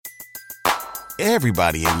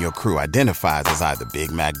Everybody in your crew identifies as either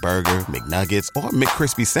Big Mac Burger, McNuggets, or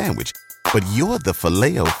McCrispy Sandwich. But you're the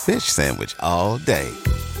Filet-O-Fish Sandwich all day.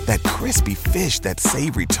 That crispy fish, that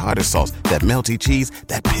savory tartar sauce, that melty cheese,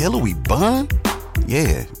 that pillowy bun.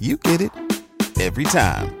 Yeah, you get it. Every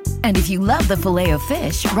time. And if you love the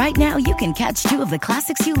Filet-O-Fish, right now you can catch two of the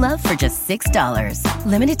classics you love for just $6.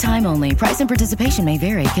 Limited time only. Price and participation may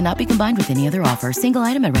vary. Cannot be combined with any other offer. Single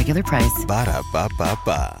item at regular price.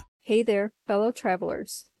 Ba-da-ba-ba-ba. Hey there, fellow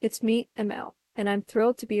travelers. It's me, ML, and I'm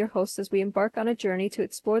thrilled to be your host as we embark on a journey to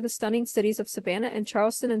explore the stunning cities of Savannah and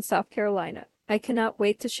Charleston in South Carolina. I cannot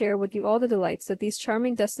wait to share with you all the delights that these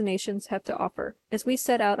charming destinations have to offer. As we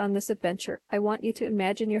set out on this adventure, I want you to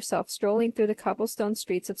imagine yourself strolling through the cobblestone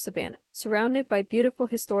streets of Savannah, surrounded by beautiful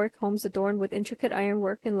historic homes adorned with intricate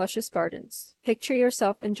ironwork and luscious gardens. Picture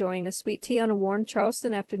yourself enjoying a sweet tea on a warm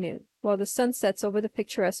Charleston afternoon, while the sun sets over the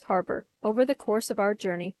picturesque harbor. Over the course of our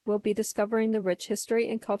journey, we'll be discovering the rich history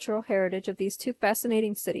and cultural heritage of these two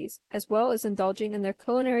fascinating cities, as well as indulging in their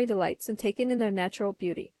culinary delights and taking in their natural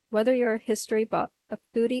beauty. Whether you're a history buff, a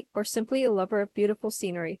foodie, or simply a lover of beautiful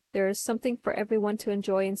scenery, there is something for everyone to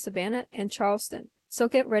enjoy in Savannah and Charleston. So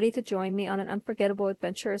get ready to join me on an unforgettable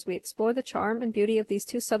adventure as we explore the charm and beauty of these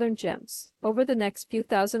two southern gems. Over the next few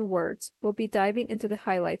thousand words, we'll be diving into the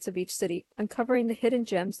highlights of each city, uncovering the hidden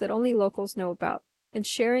gems that only locals know about, and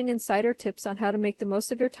sharing insider tips on how to make the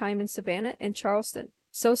most of your time in Savannah and Charleston.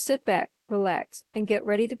 So sit back, relax, and get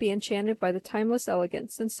ready to be enchanted by the timeless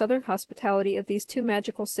elegance and southern hospitality of these two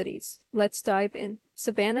magical cities. Let's dive in.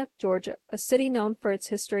 Savannah, Georgia, a city known for its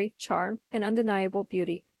history, charm, and undeniable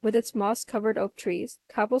beauty. With its moss-covered oak trees,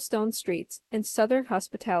 cobblestone streets, and southern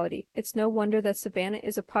hospitality, it's no wonder that Savannah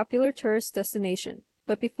is a popular tourist destination.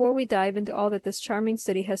 But before we dive into all that this charming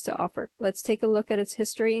city has to offer, let's take a look at its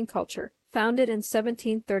history and culture. Founded in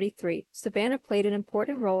 1733, Savannah played an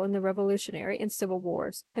important role in the Revolutionary and Civil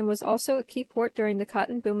Wars, and was also a key port during the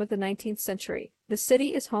cotton boom of the 19th century. The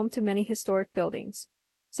city is home to many historic buildings,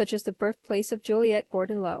 such as the birthplace of Juliette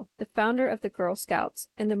Gordon Low, the founder of the Girl Scouts,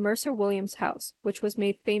 and the Mercer Williams House, which was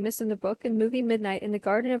made famous in the book and movie Midnight in the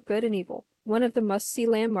Garden of Good and Evil. One of the must-see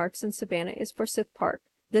landmarks in Savannah is Forsyth Park.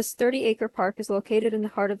 This 30-acre park is located in the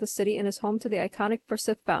heart of the city and is home to the iconic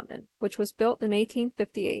Forsyth Fountain, which was built in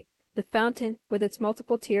 1858. The fountain, with its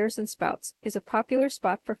multiple tiers and spouts, is a popular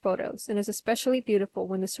spot for photos and is especially beautiful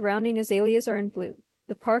when the surrounding azaleas are in bloom.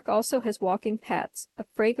 The park also has walking paths, a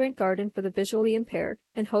fragrant garden for the visually impaired,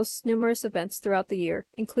 and hosts numerous events throughout the year,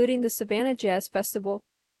 including the Savannah Jazz Festival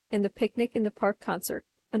and the Picnic in the Park concert.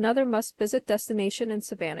 Another must-visit destination in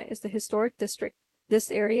Savannah is the Historic District. This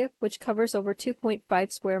area, which covers over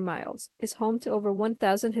 2.5 square miles, is home to over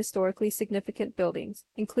 1,000 historically significant buildings,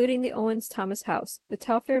 including the Owens Thomas House, the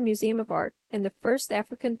Telfair Museum of Art, and the First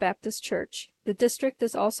African Baptist Church. The district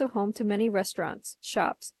is also home to many restaurants,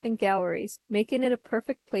 shops, and galleries, making it a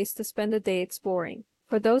perfect place to spend a day exploring.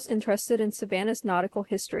 For those interested in Savannah's nautical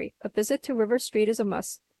history, a visit to River Street is a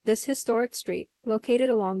must. This historic street, located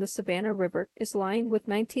along the Savannah River, is lined with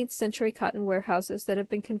 19th-century cotton warehouses that have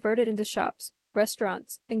been converted into shops,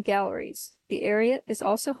 restaurants, and galleries. The area is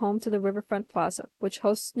also home to the Riverfront Plaza, which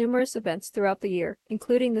hosts numerous events throughout the year,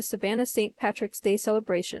 including the Savannah St. Patrick's Day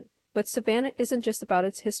celebration. But Savannah isn't just about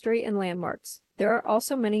its history and landmarks. There are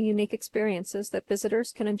also many unique experiences that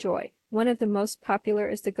visitors can enjoy. One of the most popular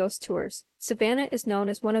is the ghost tours. Savannah is known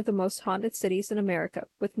as one of the most haunted cities in America,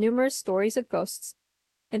 with numerous stories of ghosts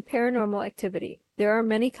and paranormal activity. There are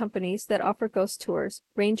many companies that offer ghost tours,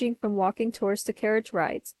 ranging from walking tours to carriage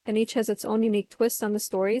rides, and each has its own unique twist on the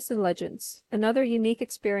stories and legends. Another unique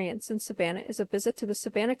experience in Savannah is a visit to the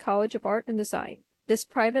Savannah College of Art and Design. This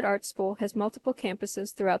private art school has multiple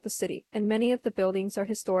campuses throughout the city, and many of the buildings are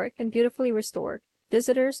historic and beautifully restored.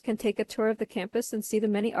 Visitors can take a tour of the campus and see the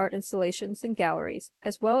many art installations and galleries,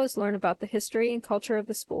 as well as learn about the history and culture of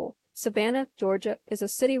the school. Savannah, Georgia, is a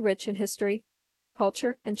city rich in history,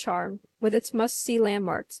 culture, and charm. With its must-see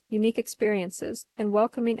landmarks, unique experiences, and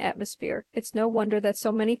welcoming atmosphere, it's no wonder that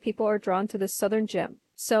so many people are drawn to this southern gem.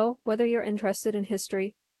 So, whether you're interested in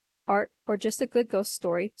history, art, or just a good ghost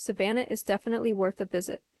story, Savannah is definitely worth a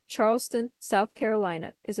visit. Charleston, South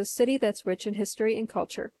Carolina, is a city that's rich in history and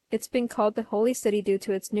culture. It's been called the Holy City due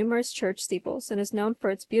to its numerous church steeples and is known for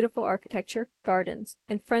its beautiful architecture, gardens,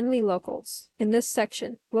 and friendly locals. In this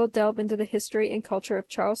section, we'll delve into the history and culture of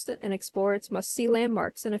Charleston and explore its must-see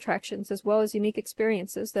landmarks and attractions as well as unique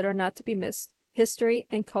experiences that are not to be missed. History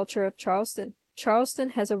and culture of Charleston. Charleston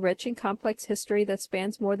has a rich and complex history that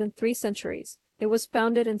spans more than 3 centuries. It was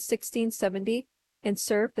founded in 1670 and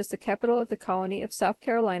served as the capital of the colony of South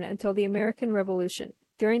Carolina until the American Revolution.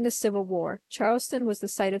 During the Civil War, Charleston was the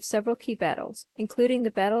site of several key battles, including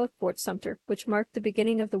the Battle of Fort Sumter, which marked the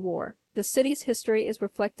beginning of the war. The city's history is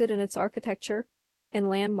reflected in its architecture and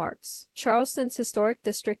landmarks. Charleston's historic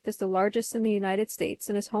district is the largest in the United States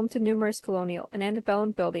and is home to numerous colonial and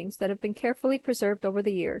antebellum buildings that have been carefully preserved over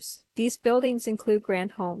the years. These buildings include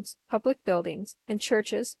grand homes, public buildings, and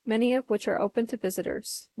churches, many of which are open to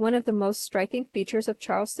visitors. One of the most striking features of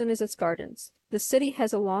Charleston is its gardens. The city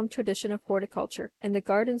has a long tradition of horticulture, and the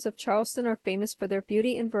gardens of Charleston are famous for their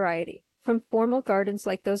beauty and variety. From formal gardens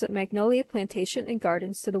like those at Magnolia Plantation and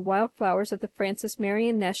Gardens to the wildflowers of the Francis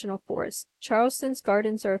Marion National Forest, Charleston's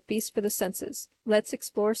gardens are a feast for the senses. Let's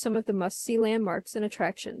explore some of the must-see landmarks and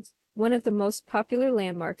attractions. One of the most popular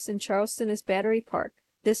landmarks in Charleston is Battery Park.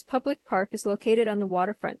 This public park is located on the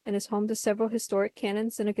waterfront and is home to several historic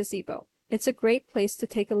cannons and a gazebo. It's a great place to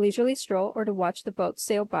take a leisurely stroll or to watch the boats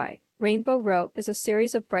sail by. Rainbow Row is a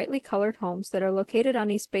series of brightly colored homes that are located on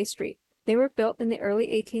East Bay Street. They were built in the early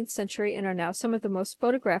 18th century and are now some of the most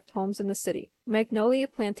photographed homes in the city. Magnolia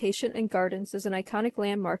Plantation and Gardens is an iconic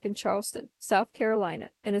landmark in Charleston, South Carolina,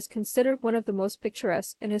 and is considered one of the most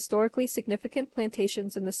picturesque and historically significant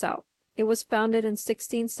plantations in the South. It was founded in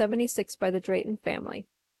 1676 by the Drayton family,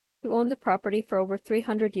 who owned the property for over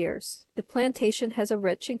 300 years. The plantation has a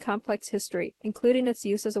rich and complex history, including its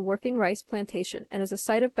use as a working rice plantation and as a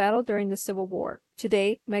site of battle during the Civil War.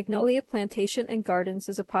 Today, Magnolia Plantation and Gardens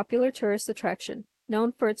is a popular tourist attraction,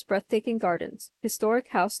 known for its breathtaking gardens, historic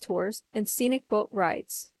house tours, and scenic boat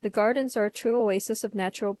rides. The gardens are a true oasis of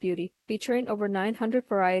natural beauty, featuring over 900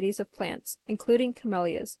 varieties of plants, including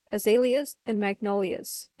camellias, azaleas, and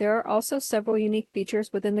magnolias. There are also several unique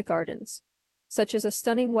features within the gardens, such as a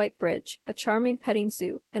stunning white bridge, a charming petting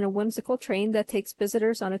zoo, and a whimsical train that takes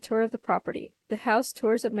visitors on a tour of the property. The house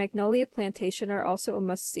tours at Magnolia Plantation are also a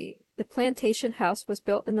must-see. The plantation house was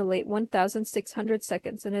built in the late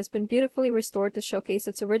 1600s and has been beautifully restored to showcase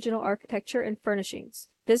its original architecture and furnishings.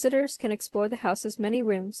 Visitors can explore the house's many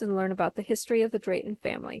rooms and learn about the history of the Drayton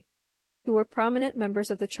family, who were prominent members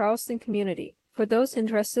of the Charleston community. For those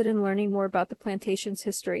interested in learning more about the plantation's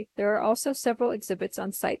history, there are also several exhibits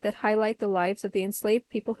on site that highlight the lives of the enslaved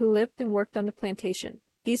people who lived and worked on the plantation.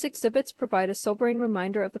 These exhibits provide a sobering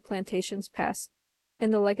reminder of the plantation's past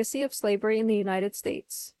and the legacy of slavery in the United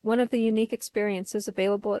States. One of the unique experiences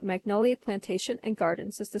available at Magnolia Plantation and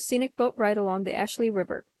Gardens is the scenic boat ride along the Ashley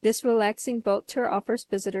River. This relaxing boat tour offers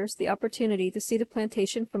visitors the opportunity to see the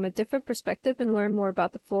plantation from a different perspective and learn more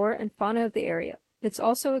about the flora and fauna of the area. It's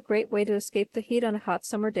also a great way to escape the heat on a hot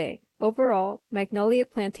summer day. Overall, Magnolia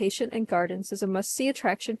Plantation and Gardens is a must-see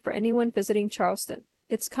attraction for anyone visiting Charleston.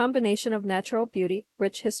 Its combination of natural beauty,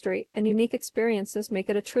 rich history, and unique experiences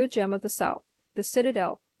make it a true gem of the South. The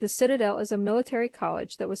Citadel. The Citadel is a military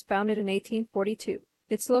college that was founded in 1842.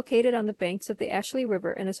 It's located on the banks of the Ashley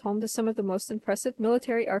River and is home to some of the most impressive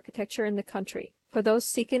military architecture in the country. For those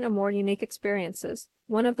seeking a more unique experiences,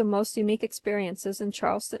 one of the most unique experiences in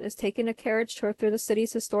Charleston is taking a carriage tour through the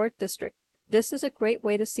city's historic district. This is a great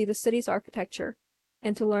way to see the city's architecture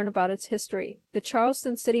and to learn about its history. The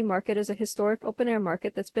Charleston City Market is a historic open-air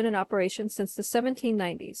market that's been in operation since the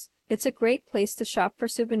 1790s. It's a great place to shop for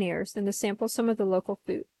souvenirs and to sample some of the local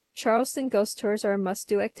food. Charleston ghost tours are a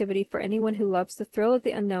must-do activity for anyone who loves the thrill of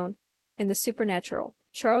the unknown and the supernatural.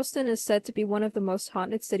 Charleston is said to be one of the most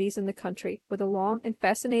haunted cities in the country, with a long and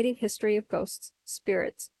fascinating history of ghosts,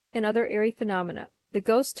 spirits, and other eerie phenomena. The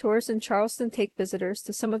ghost tours in Charleston take visitors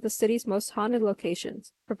to some of the city's most haunted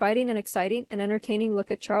locations, providing an exciting and entertaining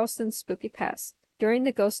look at Charleston's spooky past. During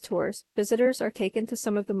the ghost tours, visitors are taken to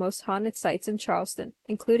some of the most haunted sites in Charleston,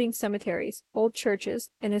 including cemeteries, old churches,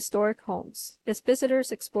 and historic homes. As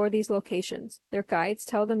visitors explore these locations, their guides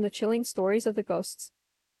tell them the chilling stories of the ghosts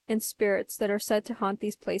and spirits that are said to haunt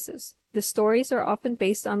these places. The stories are often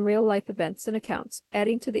based on real-life events and accounts,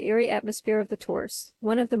 adding to the eerie atmosphere of the tours.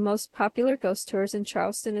 One of the most popular ghost tours in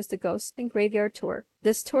Charleston is the Ghost and Graveyard Tour.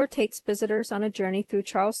 This tour takes visitors on a journey through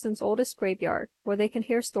Charleston's oldest graveyard, where they can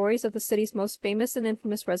hear stories of the city's most famous and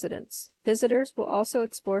infamous residents. Visitors will also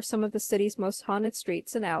explore some of the city's most haunted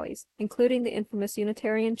streets and alleys, including the infamous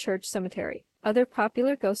Unitarian Church Cemetery. Other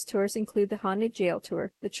popular ghost tours include the Haunted Jail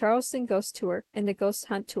Tour, the Charleston Ghost Tour, and the Ghost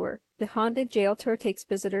Hunt Tour. The Haunted Jail Tour takes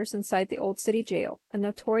visitors inside the Old City Jail, a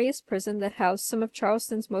notorious prison that housed some of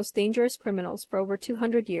Charleston's most dangerous criminals for over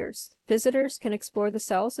 200 years. Visitors can explore the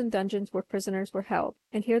cells and dungeons where prisoners were held,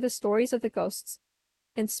 and hear the stories of the ghosts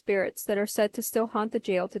and spirits that are said to still haunt the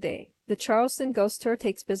jail today. The Charleston Ghost Tour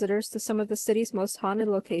takes visitors to some of the city's most haunted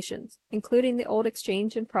locations, including the Old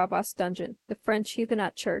Exchange and Provost Dungeon, the French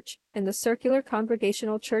Huguenot Church, and the Circular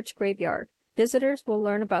Congregational Church Graveyard. Visitors will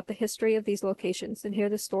learn about the history of these locations and hear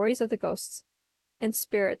the stories of the ghosts and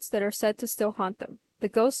spirits that are said to still haunt them. The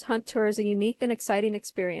Ghost Hunt Tour is a unique and exciting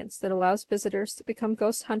experience that allows visitors to become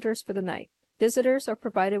ghost hunters for the night. Visitors are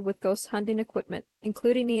provided with ghost hunting equipment,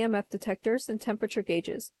 including EMF detectors and temperature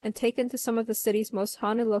gauges, and taken to some of the city's most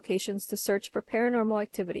haunted locations to search for paranormal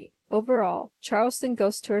activity. Overall, Charleston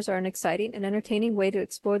ghost tours are an exciting and entertaining way to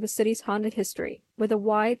explore the city's haunted history. With a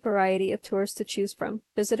wide variety of tours to choose from,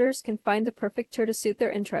 visitors can find the perfect tour to suit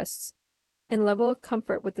their interests and level of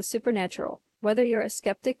comfort with the supernatural. Whether you're a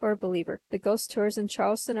skeptic or a believer, the ghost tours in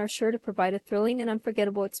Charleston are sure to provide a thrilling and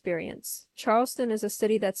unforgettable experience. Charleston is a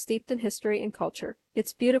city that's steeped in history and culture.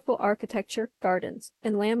 Its beautiful architecture, gardens,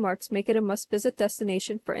 and landmarks make it a must-visit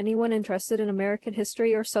destination for anyone interested in American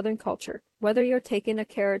history or Southern culture. Whether you're taking a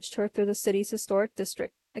carriage tour through the city's historic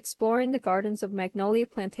district, exploring the gardens of Magnolia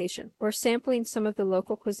Plantation, or sampling some of the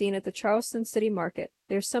local cuisine at the Charleston City Market,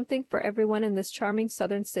 there's something for everyone in this charming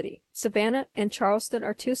southern city. Savannah and Charleston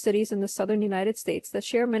are two cities in the southern United States that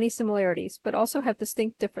share many similarities but also have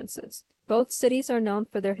distinct differences. Both cities are known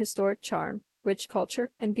for their historic charm, rich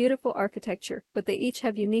culture, and beautiful architecture, but they each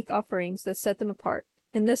have unique offerings that set them apart.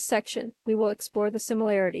 In this section, we will explore the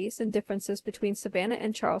similarities and differences between Savannah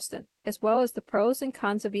and Charleston, as well as the pros and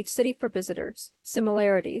cons of each city for visitors.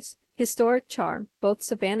 Similarities. Historic charm. Both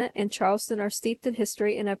Savannah and Charleston are steeped in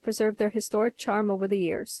history and have preserved their historic charm over the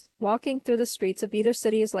years. Walking through the streets of either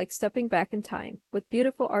city is like stepping back in time, with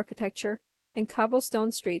beautiful architecture and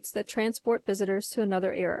cobblestone streets that transport visitors to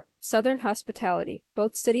another era. Southern hospitality.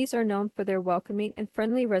 Both cities are known for their welcoming and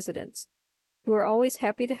friendly residents, who are always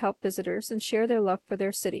happy to help visitors and share their love for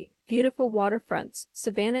their city. Beautiful waterfronts.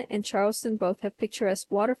 Savannah and Charleston both have picturesque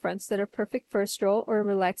waterfronts that are perfect for a stroll or a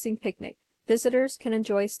relaxing picnic. Visitors can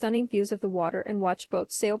enjoy stunning views of the water and watch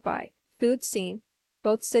boats sail by. Food scene.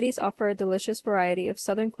 Both cities offer a delicious variety of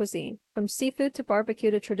Southern cuisine, from seafood to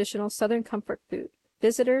barbecue to traditional Southern comfort food.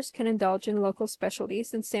 Visitors can indulge in local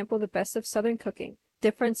specialties and sample the best of Southern cooking.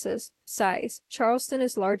 Differences. Size. Charleston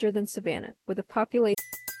is larger than Savannah, with a population.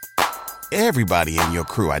 Everybody in your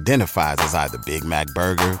crew identifies as either Big Mac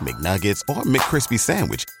Burger, McNuggets, or McCrispy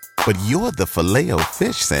Sandwich. But you're the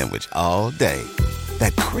Filet-O-Fish Sandwich all day.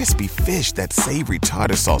 That crispy fish, that savory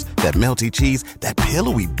tartar sauce, that melty cheese, that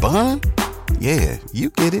pillowy bun. Yeah,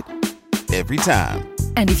 you get it. Every time.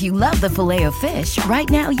 And if you love the Filet-O-Fish, right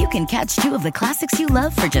now you can catch two of the classics you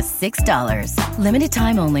love for just $6. Limited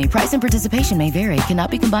time only. Price and participation may vary.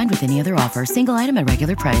 Cannot be combined with any other offer. Single item at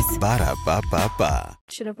regular price. Ba-da-ba-ba-ba.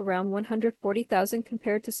 Of around 140,000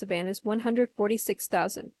 compared to Savannah's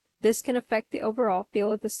 146,000. This can affect the overall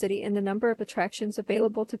feel of the city and the number of attractions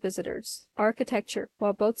available to visitors. Architecture.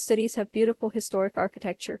 While both cities have beautiful historic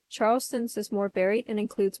architecture, Charleston's is more varied and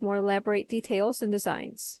includes more elaborate details and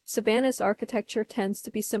designs. Savannah's architecture tends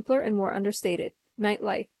to be simpler and more understated.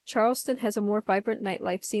 Nightlife. Charleston has a more vibrant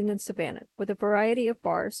nightlife scene than Savannah, with a variety of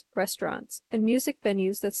bars, restaurants, and music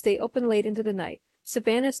venues that stay open late into the night.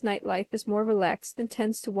 Savannah's nightlife is more relaxed and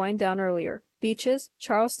tends to wind down earlier. Beaches.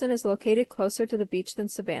 Charleston is located closer to the beach than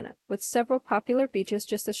Savannah, with several popular beaches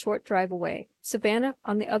just a short drive away. Savannah,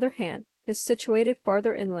 on the other hand, is situated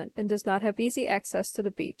farther inland and does not have easy access to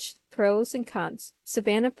the beach. Pros and cons.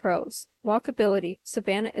 Savannah pros. Walkability.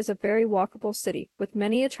 Savannah is a very walkable city, with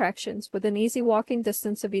many attractions within easy walking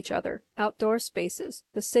distance of each other. Outdoor spaces.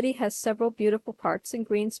 The city has several beautiful parks and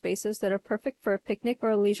green spaces that are perfect for a picnic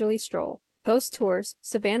or a leisurely stroll. Ghost tours.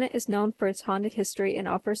 Savannah is known for its haunted history and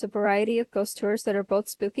offers a variety of ghost tours that are both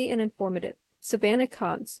spooky and informative. Savannah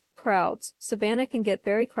cons. Crowds. Savannah can get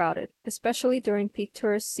very crowded, especially during peak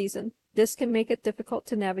tourist season. This can make it difficult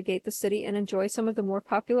to navigate the city and enjoy some of the more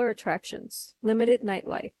popular attractions. Limited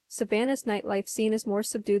nightlife. Savannah's nightlife scene is more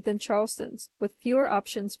subdued than Charleston's, with fewer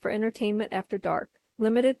options for entertainment after dark.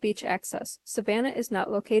 Limited beach access. Savannah is not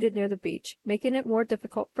located near the beach, making it more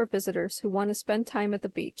difficult for visitors who want to spend time at the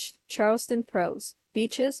beach. Charleston pros.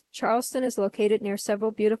 Beaches. Charleston is located near several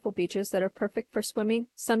beautiful beaches that are perfect for swimming,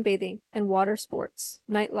 sunbathing, and water sports.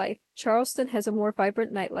 Nightlife. Charleston has a more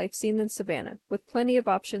vibrant nightlife scene than Savannah, with plenty of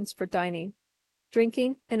options for dining,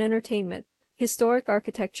 drinking, and entertainment. Historic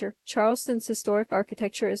architecture. Charleston's historic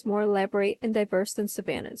architecture is more elaborate and diverse than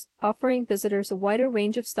Savannah's, offering visitors a wider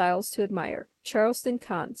range of styles to admire. Charleston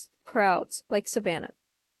cons. Crowds. Like Savannah,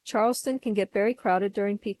 Charleston can get very crowded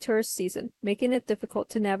during peak tourist season, making it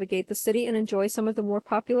difficult to navigate the city and enjoy some of the more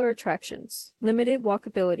popular attractions. Limited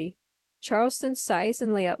walkability. Charleston's size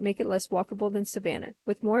and layout make it less walkable than Savannah,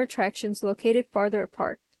 with more attractions located farther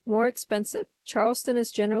apart. More expensive. Charleston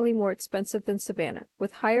is generally more expensive than Savannah,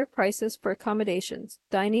 with higher prices for accommodations,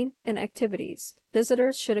 dining, and activities.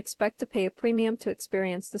 Visitors should expect to pay a premium to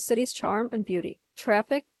experience the city's charm and beauty.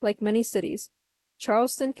 Traffic. Like many cities,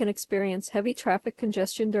 Charleston can experience heavy traffic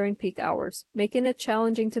congestion during peak hours, making it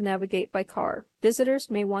challenging to navigate by car. Visitors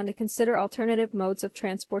may want to consider alternative modes of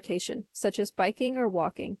transportation, such as biking or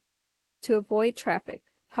walking, to avoid traffic.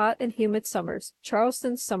 Hot and humid summers.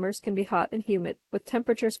 Charleston's summers can be hot and humid, with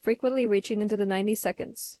temperatures frequently reaching into the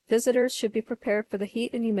 90s. Visitors should be prepared for the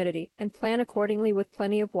heat and humidity, and plan accordingly with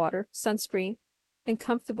plenty of water, sunscreen, and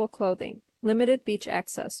comfortable clothing. Limited beach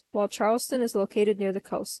access. While Charleston is located near the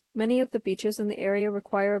coast, many of the beaches in the area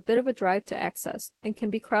require a bit of a drive to access, and can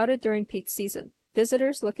be crowded during peak season.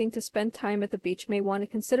 Visitors looking to spend time at the beach may want to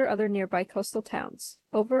consider other nearby coastal towns.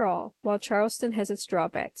 Overall, while Charleston has its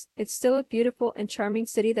drawbacks, it's still a beautiful and charming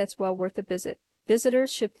city that's well worth a visit.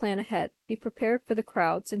 Visitors should plan ahead, be prepared for the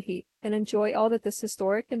crowds and heat, and enjoy all that this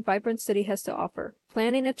historic and vibrant city has to offer.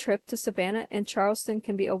 Planning a trip to Savannah and Charleston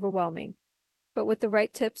can be overwhelming, but with the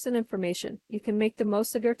right tips and information, you can make the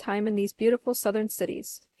most of your time in these beautiful southern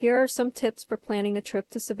cities. Here are some tips for planning a trip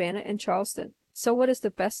to Savannah and Charleston. So what is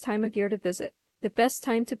the best time of year to visit? The best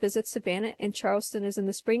time to visit Savannah and Charleston is in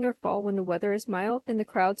the spring or fall when the weather is mild and the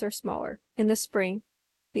crowds are smaller. In the spring,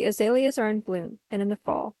 the azaleas are in bloom, and in the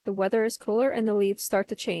fall, the weather is cooler and the leaves start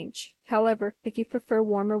to change. However, if you prefer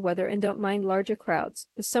warmer weather and don't mind larger crowds,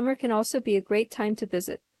 the summer can also be a great time to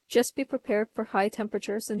visit. Just be prepared for high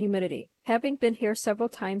temperatures and humidity. Having been here several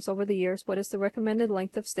times over the years, what is the recommended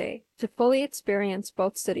length of stay? To fully experience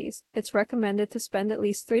both cities, it's recommended to spend at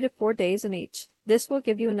least 3 to 4 days in each. This will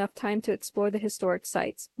give you enough time to explore the historic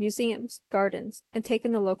sites, museums, gardens, and take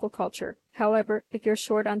in the local culture. However, if you're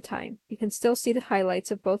short on time, you can still see the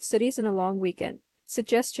highlights of both cities in a long weekend.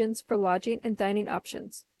 Suggestions for lodging and dining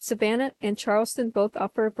options. Savannah and Charleston both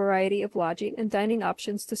offer a variety of lodging and dining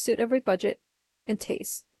options to suit every budget and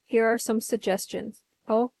taste. Here are some suggestions.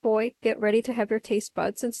 Oh boy, get ready to have your taste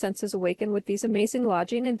buds and senses awaken with these amazing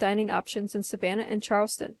lodging and dining options in Savannah and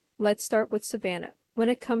Charleston. Let's start with Savannah. When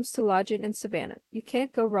it comes to lodging in Savannah, you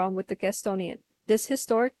can't go wrong with the Gastonian. This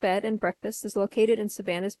historic bed and breakfast is located in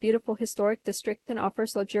Savannah's beautiful historic district and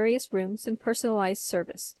offers luxurious rooms and personalized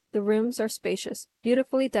service. The rooms are spacious,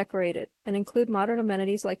 beautifully decorated, and include modern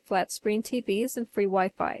amenities like flat-screen TVs and free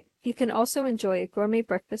Wi-Fi. You can also enjoy a gourmet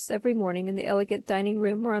breakfast every morning in the elegant dining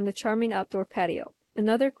room or on the charming outdoor patio.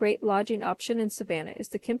 Another great lodging option in Savannah is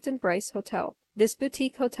the Kimpton Bryce Hotel. This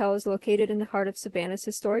boutique hotel is located in the heart of Savannah's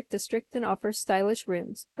historic district and offers stylish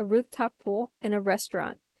rooms, a rooftop pool, and a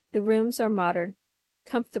restaurant. The rooms are modern,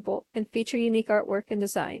 comfortable, and feature unique artwork and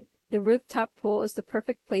design. The rooftop pool is the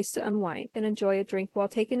perfect place to unwind and enjoy a drink while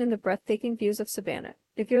taking in the breathtaking views of Savannah.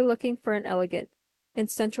 If you're looking for an elegant and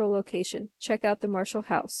central location, check out the Marshall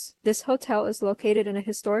House. This hotel is located in a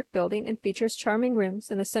historic building and features charming rooms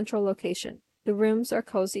in a central location. The rooms are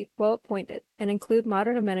cozy, well-appointed, and include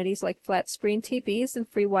modern amenities like flat-screen TVs and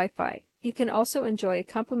free Wi-Fi. You can also enjoy a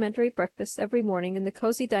complimentary breakfast every morning in the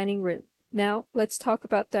cozy dining room. Now, let's talk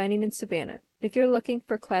about dining in Savannah. If you're looking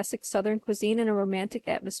for classic Southern cuisine and a romantic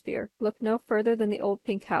atmosphere, look no further than the Old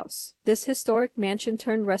Pink House. This historic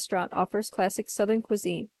mansion-turned-restaurant offers classic Southern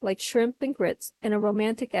cuisine, like shrimp and grits, and a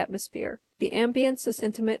romantic atmosphere. The ambience is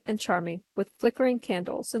intimate and charming, with flickering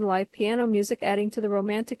candles and live piano music adding to the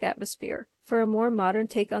romantic atmosphere. For a more modern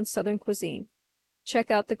take on Southern cuisine,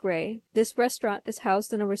 check out the Grey. This restaurant is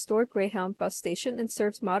housed in a restored Greyhound bus station and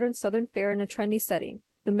serves modern Southern fare in a trendy setting.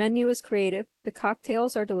 The menu is creative, the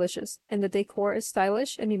cocktails are delicious, and the decor is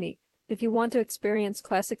stylish and unique. If you want to experience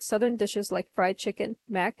classic Southern dishes like fried chicken,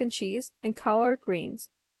 mac and cheese, and collard greens,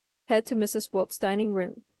 head to Mrs. Wilkes' Dining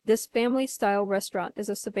Room. This family-style restaurant is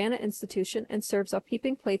a Savannah institution and serves up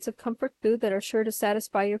heaping plates of comfort food that are sure to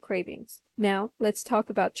satisfy your cravings. Now, let's talk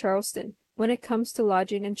about Charleston. When it comes to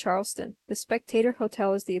lodging in Charleston, the Spectator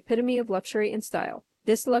Hotel is the epitome of luxury and style.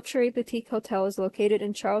 This luxury boutique hotel is located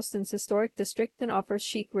in Charleston's historic district and offers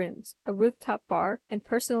chic rooms, a rooftop bar, and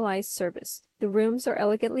personalized service. The rooms are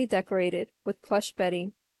elegantly decorated with plush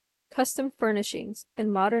bedding, custom furnishings,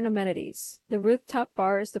 and modern amenities. The rooftop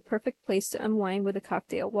bar is the perfect place to unwind with a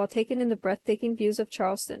cocktail while taking in the breathtaking views of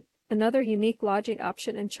Charleston. Another unique lodging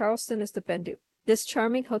option in Charleston is the Bendu. This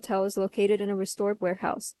charming hotel is located in a restored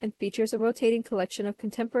warehouse and features a rotating collection of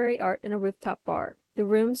contemporary art and a rooftop bar. The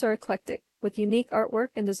rooms are eclectic, with unique artwork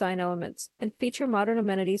and design elements, and feature modern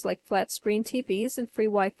amenities like flat-screen TVs and free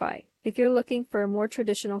Wi-Fi. If you're looking for a more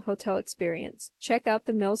traditional hotel experience, check out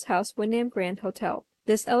the Mills House Wyndham Grand Hotel.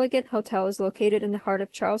 This elegant hotel is located in the heart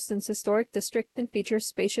of Charleston's historic district and features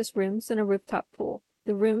spacious rooms and a rooftop pool.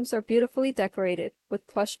 The rooms are beautifully decorated, with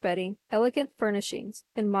plush bedding, elegant furnishings,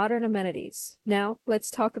 and modern amenities. Now, let's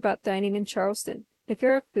talk about dining in Charleston. If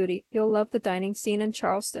you're a foodie, you'll love the dining scene in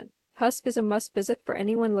Charleston. Husk is a must-visit for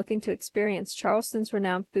anyone looking to experience Charleston's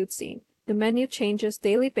renowned food scene. The menu changes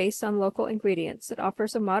daily based on local ingredients. It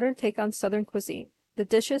offers a modern take on Southern cuisine. The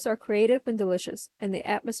dishes are creative and delicious, and the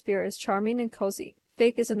atmosphere is charming and cozy.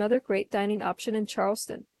 Fig is another great dining option in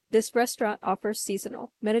Charleston. This restaurant offers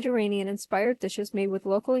seasonal, Mediterranean-inspired dishes made with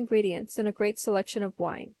local ingredients and a great selection of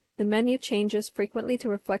wine. The menu changes frequently to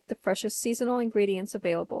reflect the freshest seasonal ingredients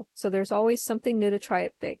available, so there's always something new to try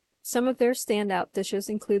at Fig. Some of their standout dishes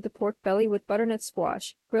include the pork belly with butternut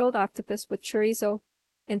squash, grilled octopus with chorizo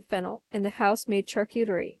and fennel, and the house-made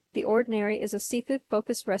charcuterie. The Ordinary is a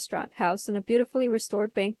seafood-focused restaurant housed in a beautifully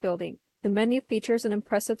restored bank building. The menu features an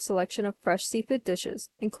impressive selection of fresh seafood dishes,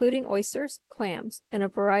 including oysters, clams, and a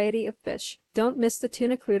variety of fish. Don't miss the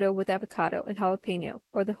tuna crudo with avocado and jalapeno,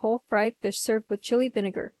 or the whole fried fish served with chili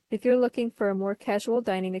vinegar. If you're looking for a more casual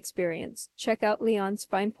dining experience, check out Leon's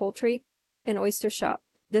Fine Poultry and Oyster Shop.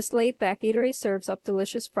 This laid-back eatery serves up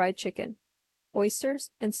delicious fried chicken,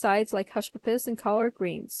 oysters, and sides like hush puppies and collard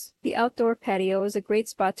greens. The outdoor patio is a great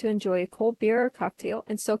spot to enjoy a cold beer or cocktail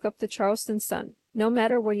and soak up the Charleston sun. No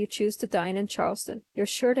matter where you choose to dine in Charleston, you're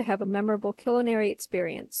sure to have a memorable culinary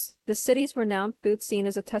experience. The city's renowned food scene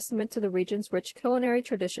is a testament to the region's rich culinary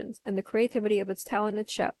traditions and the creativity of its talented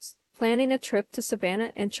chefs. Planning a trip to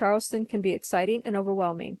Savannah and Charleston can be exciting and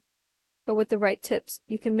overwhelming, but with the right tips,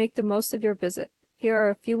 you can make the most of your visit. Here are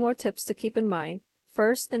a few more tips to keep in mind.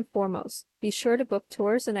 First and foremost, be sure to book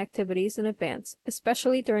tours and activities in advance,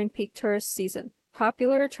 especially during peak tourist season.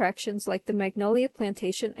 Popular attractions like the Magnolia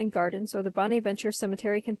Plantation and Gardens or the Bonaventure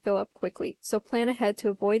Cemetery can fill up quickly, so plan ahead to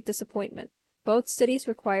avoid disappointment. Both cities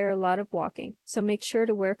require a lot of walking, so make sure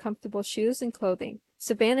to wear comfortable shoes and clothing.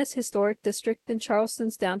 Savannah's historic district and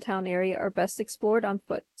Charleston's downtown area are best explored on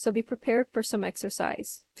foot, so be prepared for some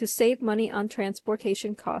exercise. To save money on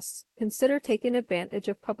transportation costs, consider taking advantage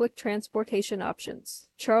of public transportation options.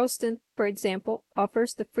 Charleston, for example,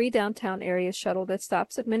 offers the free downtown area shuttle that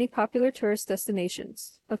stops at many popular tourist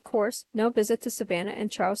destinations. Of course, no visit to Savannah and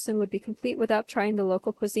Charleston would be complete without trying the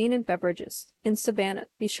local cuisine and beverages. In Savannah,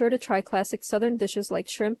 be sure to try classic Southern dishes like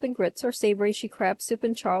shrimp and grits or savory she crab soup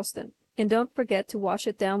in Charleston. And don't forget to wash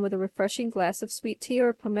it down with a refreshing glass of sweet tea or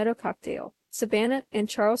a palmetto cocktail. Savannah and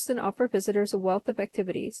Charleston offer visitors a wealth of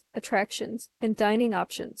activities, attractions, and dining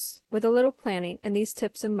options. With a little planning and these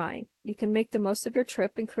tips in mind, you can make the most of your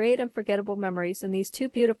trip and create unforgettable memories in these two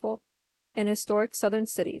beautiful and historic southern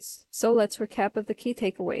cities. So let's recap of the key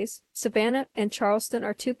takeaways. Savannah and Charleston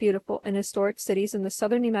are two beautiful and historic cities in the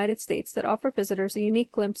southern United States that offer visitors a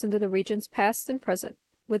unique glimpse into the region's past and present.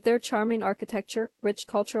 With their charming architecture, rich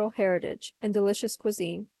cultural heritage, and delicious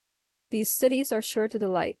cuisine, these cities are sure to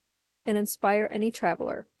delight and inspire any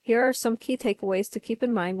traveler. Here are some key takeaways to keep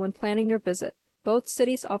in mind when planning your visit. Both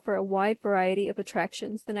cities offer a wide variety of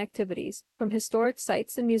attractions and activities, from historic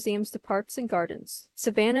sites and museums to parks and gardens.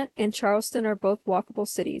 Savannah and Charleston are both walkable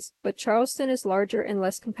cities, but Charleston is larger and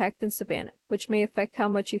less compact than Savannah, which may affect how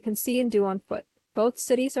much you can see and do on foot. Both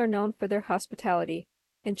cities are known for their hospitality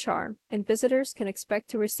and charm, and visitors can expect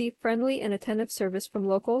to receive friendly and attentive service from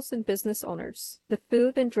locals and business owners. The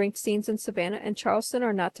food and drink scenes in Savannah and Charleston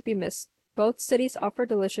are not to be missed. Both cities offer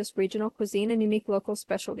delicious regional cuisine and unique local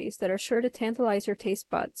specialties that are sure to tantalize your taste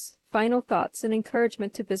buds. Final thoughts and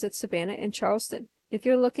encouragement to visit Savannah and Charleston. If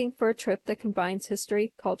you're looking for a trip that combines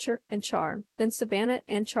history, culture, and charm, then Savannah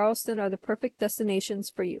and Charleston are the perfect destinations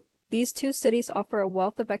for you. These two cities offer a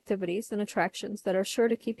wealth of activities and attractions that are sure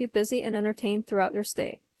to keep you busy and entertained throughout your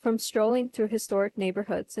stay. From strolling through historic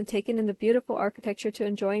neighborhoods and taking in the beautiful architecture to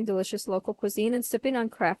enjoying delicious local cuisine and sipping on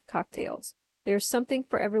craft cocktails, there's something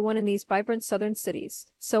for everyone in these vibrant southern cities.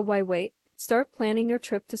 So why wait? Start planning your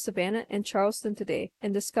trip to Savannah and Charleston today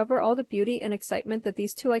and discover all the beauty and excitement that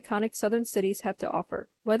these two iconic southern cities have to offer.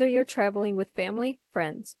 Whether you're traveling with family,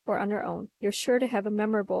 friends, or on your own, you're sure to have a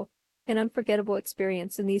memorable an unforgettable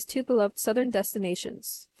experience in these two beloved southern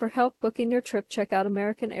destinations. For help booking your trip, check out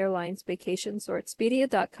American Airlines Vacations or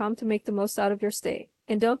Expedia.com to make the most out of your stay.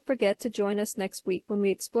 And don't forget to join us next week when we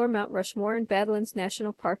explore Mount Rushmore and Badlands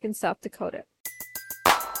National Park in South Dakota.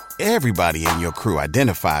 Everybody in your crew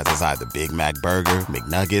identifies as either Big Mac Burger,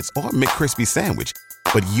 McNuggets, or McCrispy Sandwich,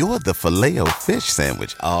 but you're the Filet-O-Fish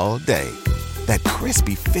Sandwich all day. That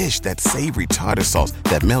crispy fish, that savory tartar sauce,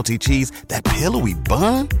 that melty cheese, that pillowy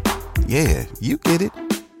bun. Yeah, you get it.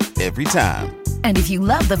 Every time. And if you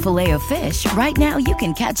love the Filet-O-Fish, right now you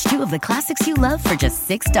can catch two of the classics you love for just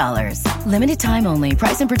 $6. Limited time only.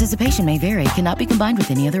 Price and participation may vary. Cannot be combined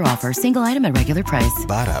with any other offer. Single item at regular price.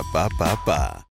 Ba-da-ba-ba-ba.